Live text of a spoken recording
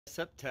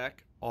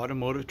Tech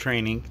Automotive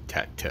Training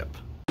Tech Tip.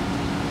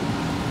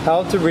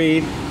 How to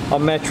read a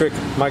metric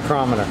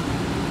micrometer.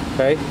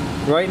 Okay,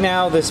 right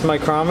now this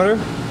micrometer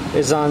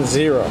is on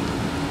 0.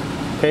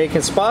 Okay, you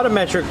can spot a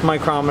metric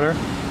micrometer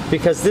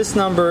because this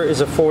number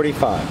is a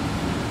 45.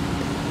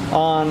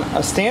 On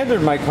a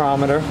standard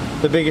micrometer,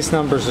 the biggest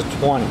number is a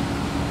 20.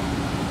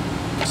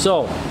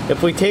 So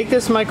if we take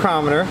this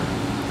micrometer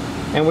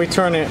and we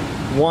turn it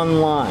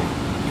one line,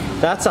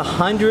 that's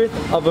 100th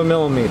of a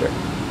millimeter.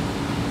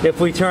 If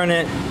we turn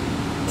it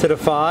to the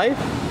 5,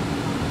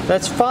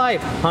 that's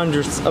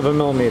 5/100ths of a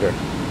millimeter.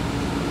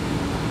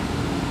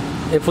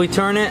 If we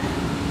turn it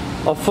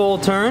a full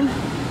turn,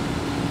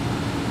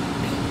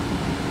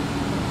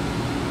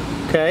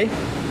 okay,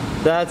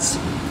 that's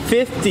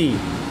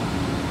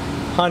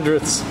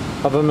 50/100ths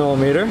of a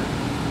millimeter.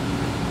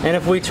 And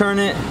if we turn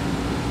it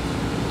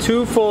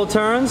 2 full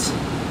turns,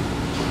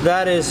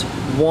 that is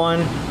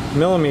 1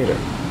 millimeter.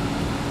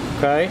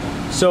 Okay,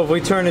 so if we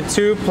turn it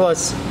 2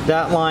 plus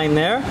that line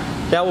there,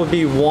 that would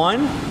be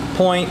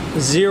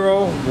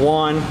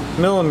 1.01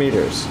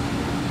 millimeters.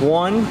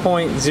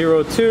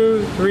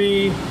 1.02,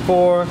 3,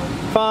 4,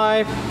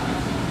 5,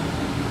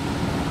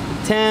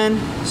 10,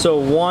 so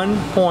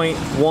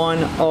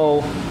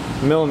 1.10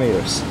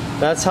 millimeters.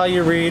 That's how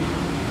you read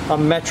a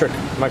metric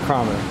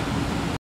micrometer.